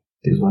remember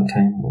there's one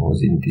time I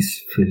was in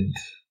this field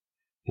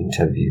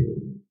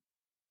interview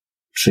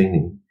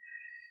training.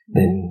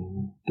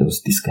 Then there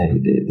was this guy,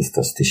 the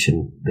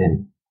statistician,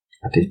 then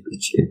at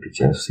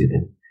HPHRC,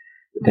 then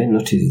the guy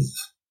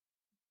noticed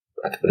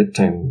at break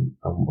time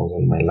I was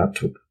on my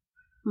laptop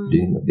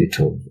doing a bit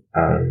of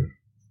our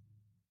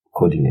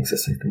coding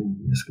exercise. Then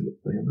he asked me,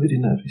 "You're very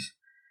nervous."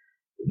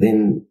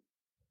 Then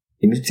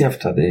immediately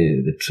after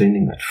the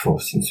training at 4,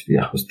 since we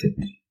are hosted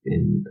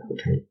in the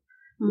hotel,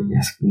 he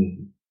asked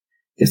me,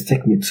 "Just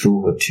take me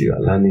through what you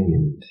are learning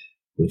and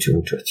what you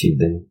want to achieve."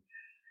 Then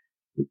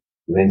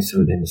went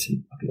through, then he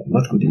said, "Okay, I'm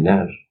not good in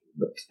R,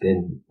 but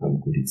then I'm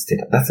good in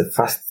Stata." That's the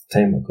first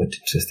time I got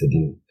interested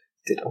in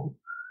Stata.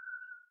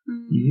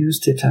 You use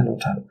Stata,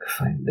 not R, okay,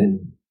 fine.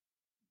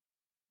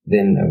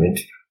 Then I went,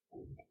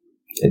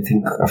 I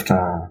think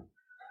after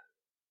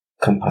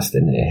campus,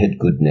 then I had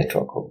good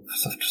network of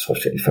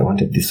software. If I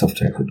wanted this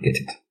software, I could get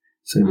it.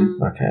 So I went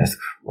back, I asked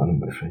one of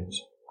my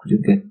friends, "Could you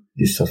get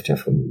this software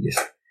for me?" Yes.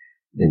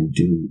 Then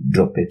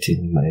drop it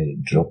in my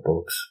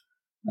Dropbox.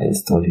 I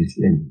installed it,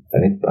 then I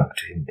went back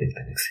to him the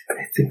next week.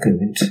 I think I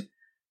went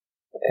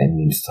and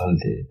installed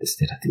the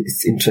Stata thing.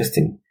 It's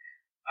interesting.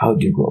 How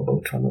do you go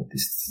about one of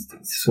these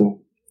things?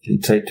 So he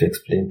tried to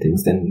explain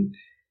things. Then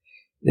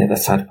the other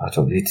sad part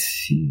of it,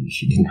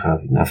 he didn't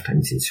have enough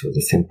time, since he was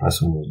the same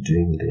person who was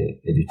doing the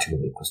editing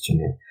of the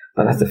questionnaire.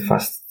 But that's the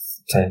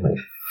first time I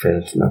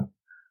felt, now,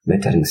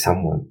 mentoring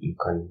someone, you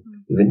can,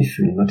 even if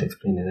you will not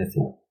explain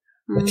anything,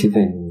 but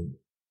even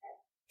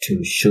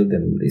to show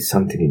them there's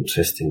something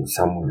interesting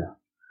somewhere,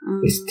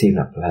 it's still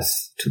a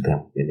plus to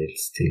them, and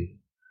it's still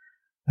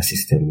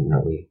assist them in a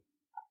way.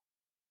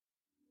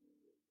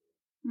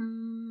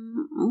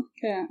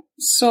 Okay.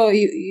 So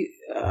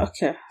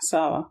okay,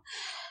 so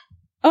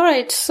all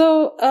right.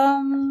 So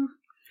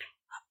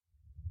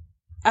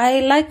I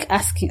like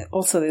asking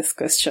also this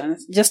question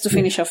just to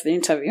finish off the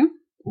interview.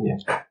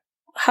 Yeah.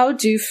 How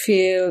do you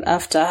feel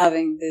after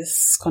having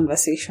this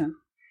conversation?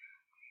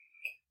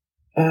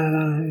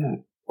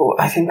 Oh,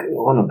 I think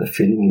one of the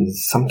feeling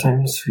is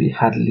sometimes we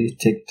hardly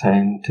take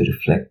time to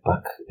reflect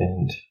back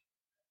and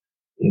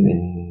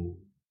even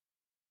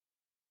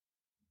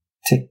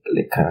take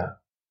like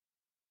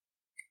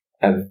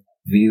a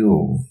view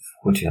of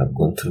what you have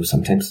gone through.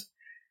 Sometimes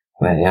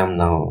where I am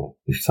now,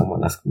 if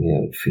someone asks me, I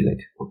would feel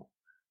like, oh,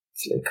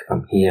 it's like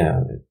I'm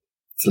here.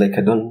 It's like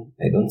I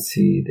don't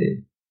see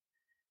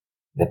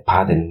the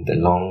path and the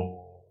long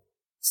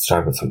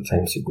struggle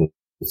sometimes you go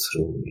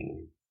through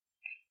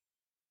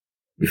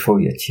before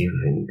we achieve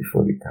and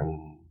before we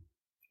come.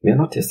 We are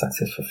not a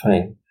successful,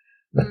 fine,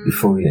 but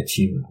before we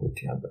achieve what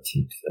we have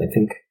achieved, I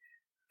think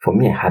for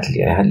me, I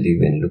hardly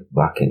even look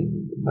back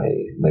in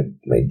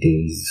my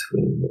days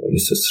when I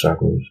used to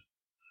struggle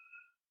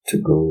to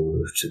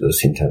go to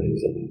those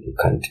interviews and you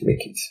can't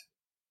make it,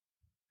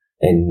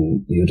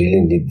 and you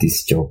really need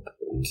this job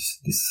and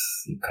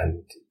this you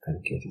can't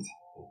get it.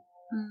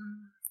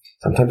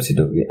 Sometimes you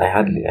don't. I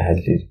hardly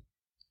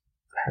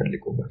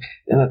go back.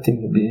 The other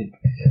thing would be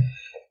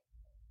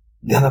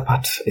the other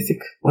part. I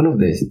think one of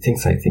the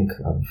things I think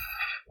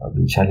I've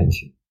been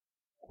challenging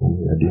when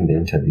we are doing the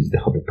interviews, the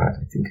hobby part.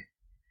 I think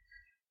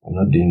I'm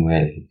not doing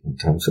well in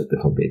terms of the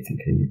hobby. I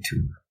think I need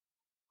to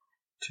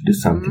do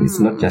something. It's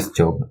not just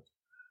job.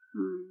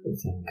 I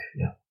think,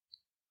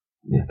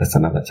 yeah, that's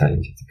another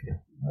challenge. I think,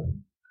 I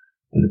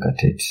look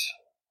at it.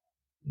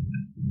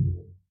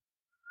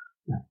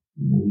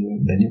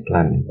 The new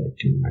plan is like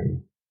do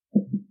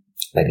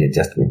the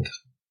adjustment.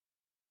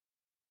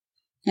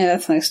 Yeah,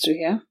 that's nice to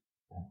hear.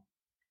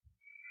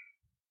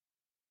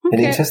 Okay.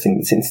 And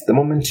interesting, since the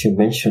moment you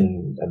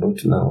mentioned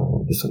about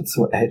now this one,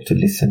 so I had to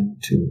listen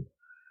to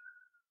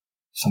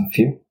some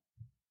few.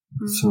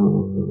 So,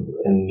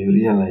 and you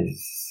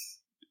realize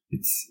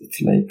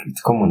it's like,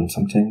 it's common.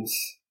 Sometimes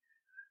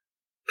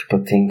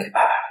people think,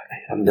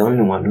 I'm the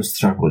only one who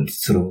struggled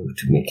through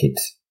to make it.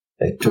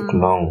 It took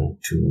long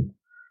to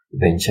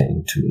venture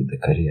into the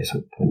career.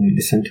 So when you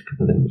listen to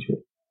people, then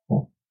you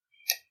go,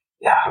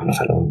 I'm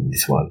not alone in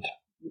this world.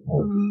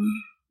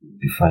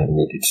 Before I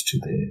made it to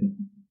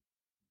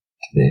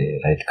the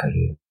right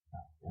career.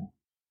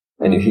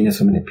 And you hear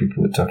so many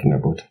people talking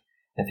about,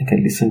 I think I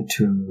listened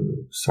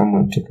to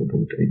someone talk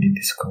about, I did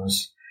this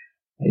course,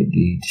 I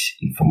did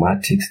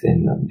informatics,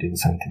 then I'm doing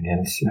something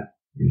else. Yeah,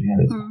 you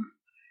realize,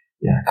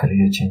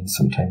 career change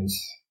sometimes.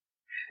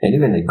 And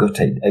even I got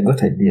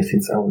ideas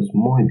since I was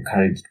more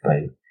encouraged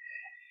by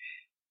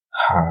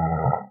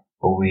her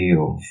way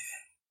of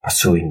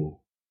pursuing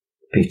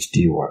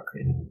PhD work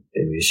and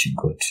the way she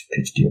got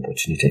PhD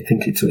opportunity. I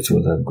think it was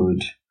a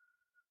good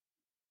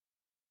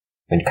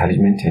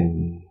encouragement,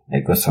 and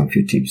I got some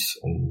few tips.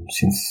 And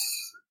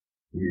since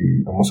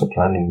I'm also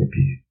planning,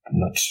 maybe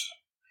not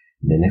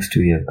in the next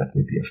 2 years, but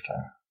maybe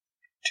after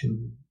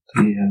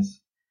 2-3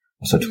 years,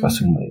 also to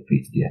pursue my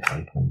PhD at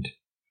one point.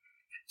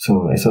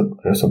 So I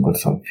also got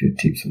some few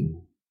tips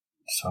on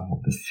some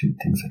of the few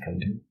things I can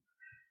do.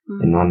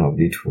 And one of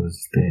it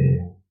was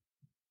the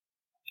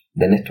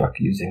network,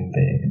 using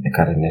the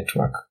current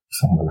network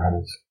someone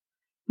has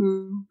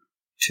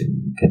to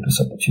get those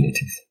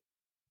opportunities.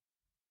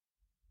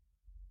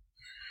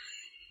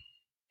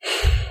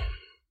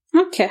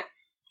 Okay.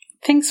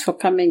 Thanks for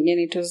coming in.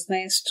 It was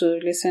nice to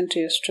listen to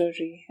your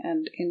story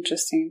and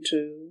interesting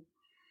to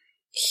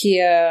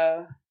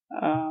hear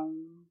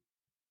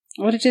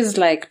what it is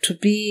like to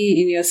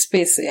be in your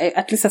space,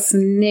 at least a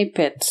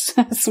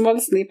small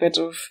snippet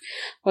of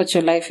what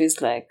your life is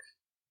like.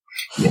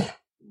 Yeah.